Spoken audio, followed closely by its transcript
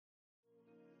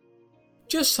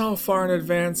Just how far in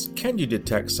advance can you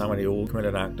detect somebody who will commit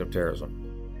an act of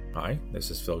terrorism? Hi, this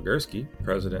is Phil Gurski,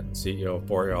 President and CEO of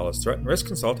Borealis Threat and Risk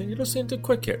Consulting. You're listening to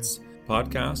Quick Hits,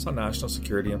 podcast on national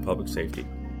security and public safety.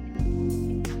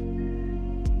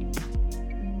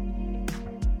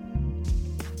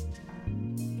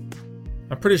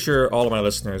 I'm pretty sure all of my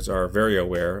listeners are very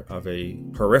aware of a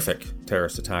horrific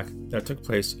terrorist attack that took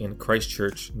place in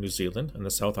Christchurch, New Zealand, in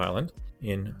the South Island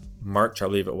in March, I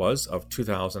believe it was, of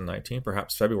 2019,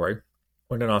 perhaps February,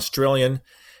 when an Australian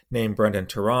named Brendan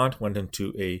Tarrant went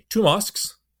into two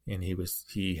mosques, and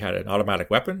he had an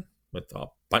automatic weapon with a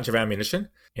bunch of ammunition,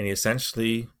 and he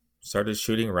essentially started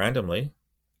shooting randomly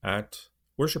at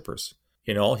worshippers.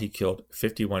 In all, he killed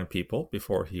 51 people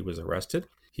before he was arrested.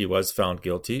 He was found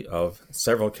guilty of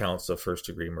several counts of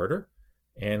first-degree murder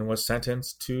and was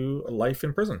sentenced to life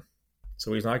in prison.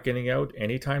 So he's not getting out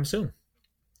anytime soon.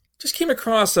 Just came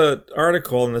across an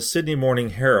article in the Sydney Morning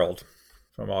Herald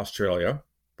from Australia.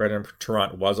 Brendan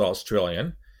Tarrant was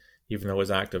Australian, even though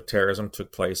his act of terrorism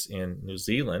took place in New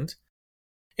Zealand,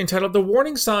 entitled "The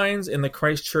Warning Signs in the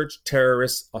Christchurch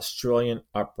Terrorist Australian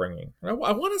Upbringing." And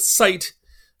I want to cite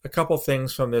a couple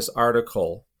things from this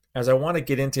article, as I want to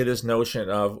get into this notion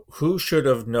of who should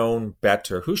have known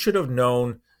better, who should have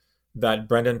known that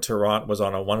Brendan Tarrant was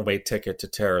on a one-way ticket to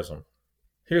terrorism.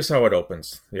 Here's how it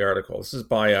opens, the article. This is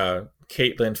by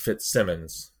Caitlin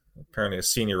Fitzsimmons, apparently a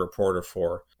senior reporter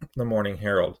for the Morning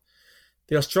Herald.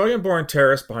 The Australian-born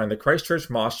terrorist behind the Christchurch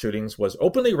mosque shootings was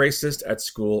openly racist at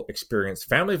school, experienced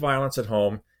family violence at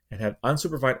home, and had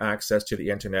unsupervised access to the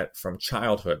internet from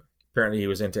childhood. Apparently he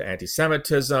was into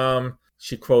anti-Semitism.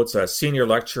 She quotes a senior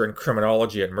lecturer in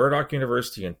criminology at Murdoch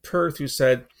University in Perth who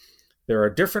said, "There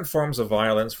are different forms of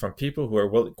violence, from people who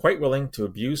are quite willing to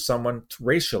abuse someone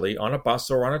racially on a bus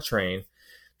or on a train,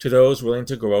 to those willing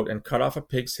to go out and cut off a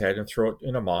pig's head and throw it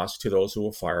in a mosque, to those who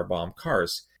will firebomb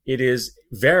cars. It is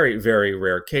very, very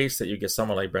rare case that you get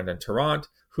someone like Brendan Tarrant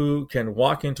who can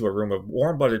walk into a room of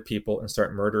warm-blooded people and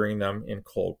start murdering them in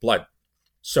cold blood."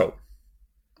 So,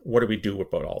 what do we do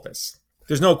about all this?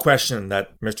 There's no question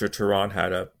that Mr. Tarrant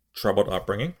had a troubled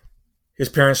upbringing. His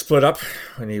parents split up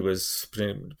when he was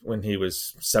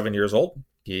 7 years old.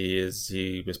 He was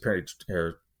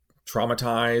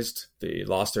traumatized. They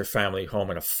lost their family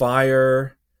home in a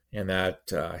fire, and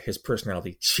that his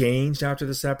personality changed after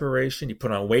the separation. He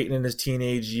put on weight in his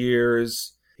teenage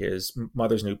years. His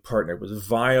mother's new partner was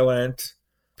violent.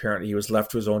 Apparently, he was left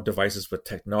to his own devices with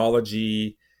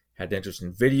technology. Had interest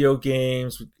in video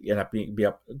games. Ended up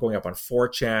going up on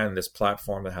 4chan, this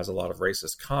platform that has a lot of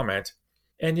racist comment.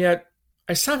 And yet,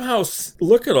 I somehow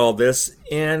look at all this,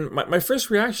 and my first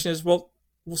reaction is, well,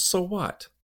 so what?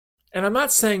 And I'm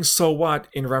not saying so what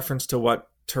in reference to what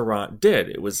Tarrant did.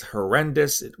 It was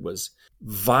horrendous. It was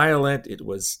violent. It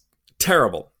was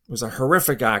terrible. It was a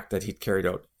horrific act that he'd carried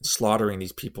out, slaughtering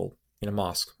these people in a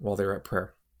mosque while they were at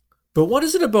prayer. But what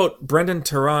is it about Brendan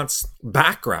Tarrant's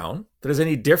background that is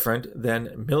any different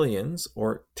than millions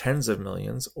or tens of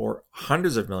millions or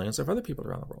hundreds of millions of other people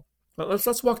around the world? Well,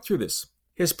 let's walk through this.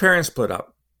 His parents split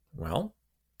up. Well,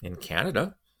 in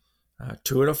Canada,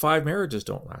 2 out of 5 marriages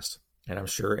don't last. And I'm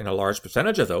sure in a large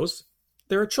percentage of those,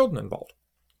 there are children involved.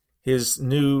 His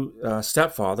new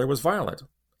stepfather was violent.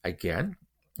 Again,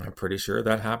 I'm pretty sure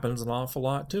that happens an awful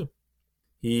lot too.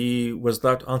 He was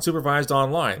left unsupervised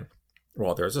online.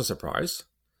 Well, there's a surprise.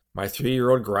 My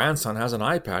 3-year-old grandson has an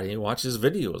iPad and he watches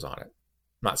videos on it.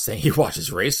 I'm not saying he watches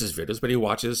racist videos, but he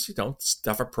watches,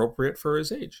 stuff appropriate for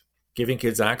his age. Giving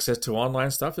kids access to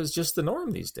online stuff is just the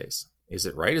norm these days. Is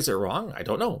it right? Is it wrong? I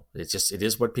don't know. It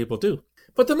is what people do.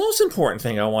 But the most important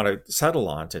thing I want to settle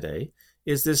on today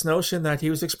is this notion that he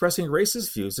was expressing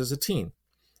racist views as a teen.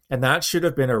 And that should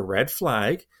have been a red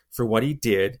flag for what he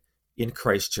did in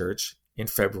Christchurch in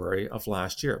February of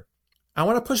last year. I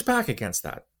want to push back against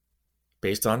that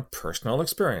based on personal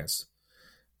experience.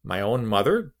 My own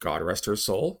mother, God rest her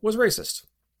soul, was racist.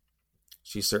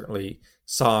 She certainly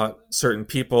saw certain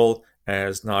people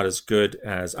as not as good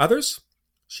as others.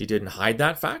 She didn't hide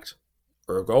that fact.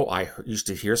 Ergo, I used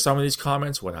to hear some of these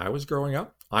comments when I was growing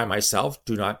up. I myself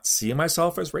do not see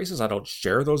myself as racist. I don't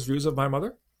share those views of my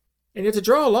mother. And yet to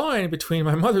draw a line between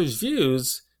my mother's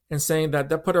views and saying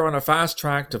that put her on a fast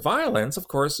track to violence, of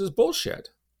course, is bullshit.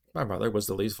 My mother was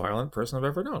the least violent person I've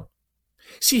ever known.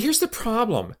 See, here's the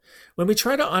problem. When we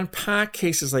try to unpack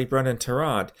cases like Brendan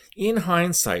Tarrant, in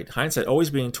hindsight always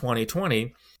being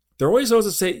 2020, there are always those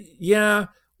that say, yeah,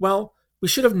 well, we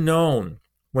should have known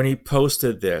when he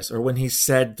posted this, or when he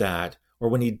said that, or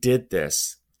when he did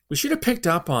this. We should have picked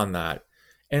up on that.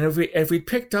 And if we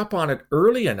picked up on it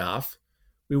early enough,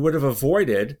 we would have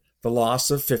avoided the loss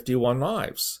of 51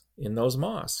 lives in those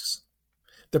mosques.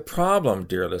 The problem,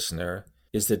 dear listener,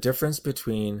 is the difference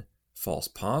between false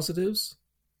positives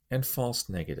and false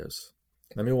negatives.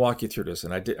 Let me walk you through this.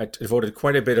 And I devoted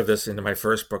quite a bit of this into my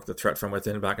first book, The Threat from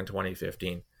Within, back in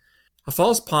 2015. A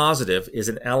false positive is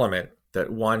an element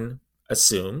that one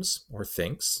assumes or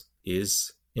thinks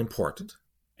is important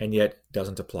and yet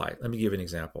doesn't apply. Let me give you an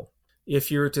example. If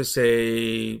you were to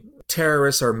say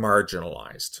terrorists are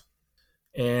marginalized,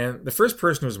 and the first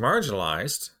person who's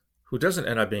marginalized, who doesn't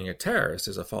end up being a terrorist,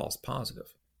 is a false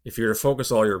positive. If you were to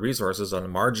focus all your resources on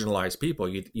marginalized people,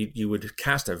 you would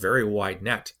cast a very wide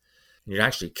net. And you'd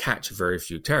actually catch very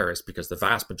few terrorists because the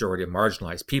vast majority of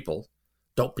marginalized people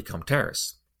don't become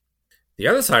terrorists. The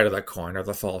other side of that coin are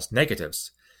the false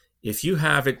negatives. If you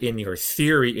have it in your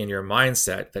theory, in your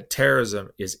mindset, that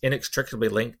terrorism is inextricably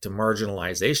linked to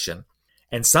marginalization,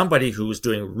 and somebody who's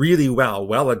doing really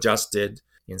well-adjusted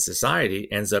in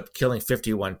society, ends up killing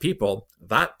 51 people,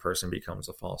 that person becomes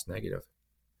a false negative.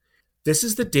 This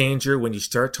is the danger when you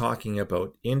start talking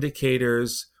about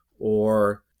indicators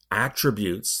or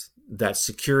attributes that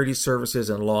security services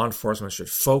and law enforcement should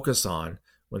focus on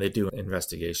when they do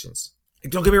investigations.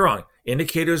 Don't get me wrong,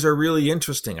 indicators are really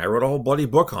interesting. I wrote a whole bloody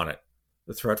book on it,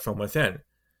 The Threat from Within.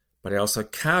 But I also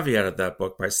caveated that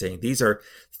book by saying these are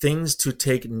things to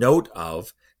take note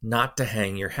of, not to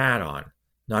hang your hat on,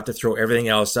 not to throw everything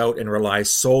else out and rely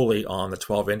solely on the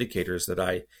 12 indicators that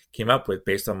I came up with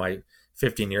based on my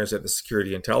 15 years at the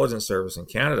Security Intelligence Service in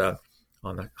Canada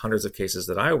on the hundreds of cases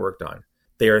that I worked on.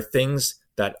 They are things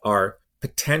that are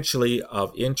potentially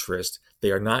of interest.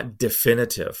 They are not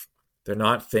definitive. They're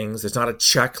not things, it's not a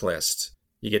checklist.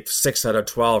 You get 6 out of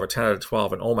 12 or 10 out of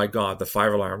 12 and oh my God, the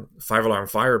five alarm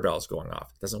fire bell is going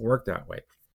off. It doesn't work that way.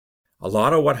 A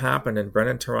lot of what happened in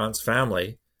Brendan Tarrant's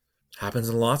family happens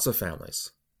in lots of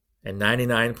families. And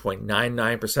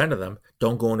 99.99% of them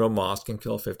don't go into a mosque and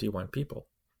kill 51 people.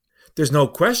 There's no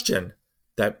question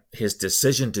that his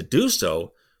decision to do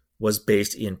so was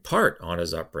based in part on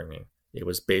his upbringing. It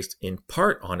was based in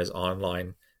part on his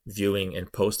online viewing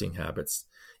and posting habits.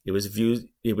 It was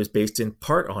based in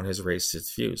part on his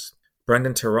racist views.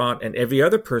 Brendan Tarrant and every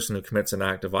other person who commits an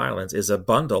act of violence is a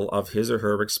bundle of his or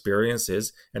her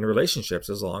experiences and relationships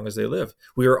as long as they live.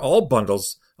 We are all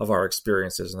bundles of our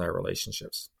experiences and our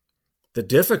relationships. The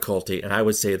difficulty, and I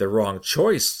would say the wrong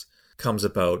choice, comes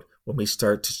about when we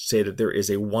start to say that there is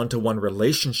a one-to-one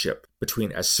relationship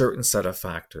between a certain set of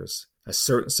factors, a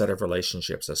certain set of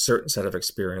relationships, a certain set of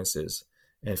experiences,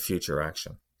 and future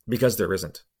action. Because there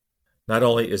isn't. Not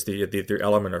only is the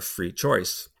element of free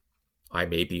choice, I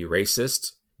may be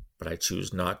racist, but I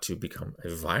choose not to become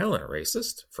a violent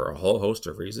racist for a whole host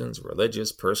of reasons,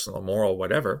 religious, personal, moral,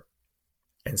 whatever.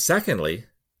 And secondly,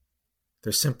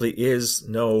 there simply is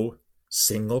no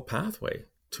single pathway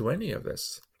to any of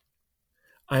this.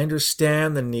 I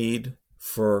understand the need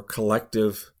for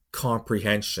collective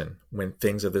comprehension when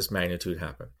things of this magnitude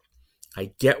happen.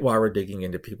 I get why we're digging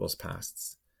into people's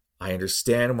pasts. I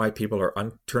understand why people are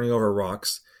turning over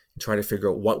rocks and trying to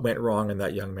figure out what went wrong in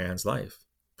that young man's life.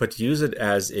 But to use it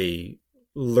as a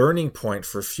learning point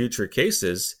for future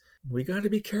cases, we got to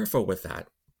be careful with that.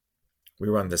 We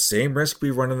run the same risk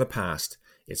we run in the past.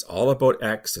 It's all about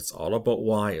X, it's all about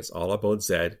Y, it's all about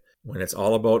Z, when it's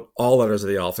all about all letters of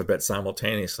the alphabet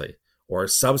simultaneously, or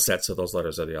subsets of those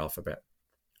letters of the alphabet.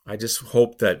 I just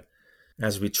hope that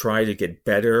as we try to get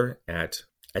better at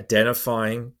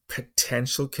identifying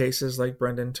potential cases like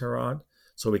Brendan Tarrant,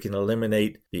 so we can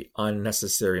eliminate the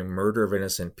unnecessary murder of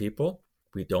innocent people,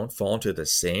 we don't fall into the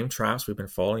same traps we've been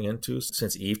falling into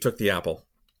since Eve took the apple.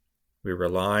 We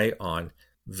rely on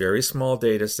very small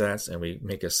data sets and we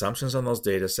make assumptions on those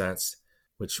data sets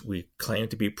which we claim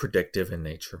to be predictive in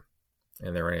nature,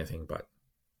 and they're anything but.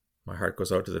 My heart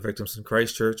goes out to the victims in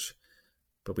Christchurch,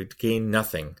 but we gain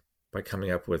nothing by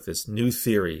coming up with this new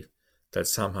theory that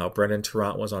somehow Brendan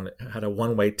Tarrant had a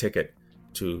one-way ticket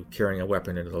to carrying a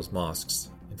weapon into those mosques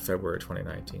in February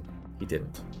 2019. He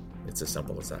didn't. It's as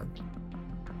simple as that.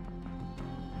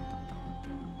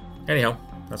 Anyhow,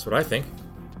 that's what I think.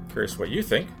 Curious what you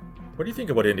think. What do you think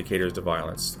about indicators to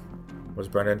violence? Was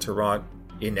Brendan Tarrant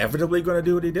inevitably going to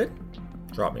do what he did?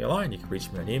 Drop me a line. You can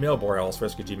reach me on email,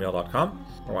 borealisrisk@gmail.com,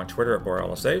 or on Twitter at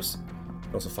borealisaves. You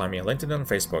can also find me on LinkedIn and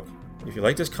Facebook. If you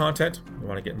like this content and you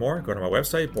want to get more, go to my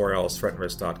website,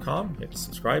 borealisthreatandrisk.com, hit the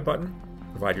subscribe button,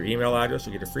 provide your email address,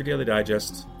 you get a free daily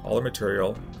digest, all the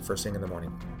material, first thing in the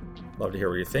morning. Love to hear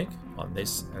what you think on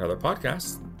this and other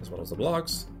podcasts, as well as the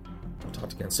blogs. We'll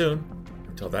talk again soon.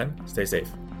 Until then, stay safe.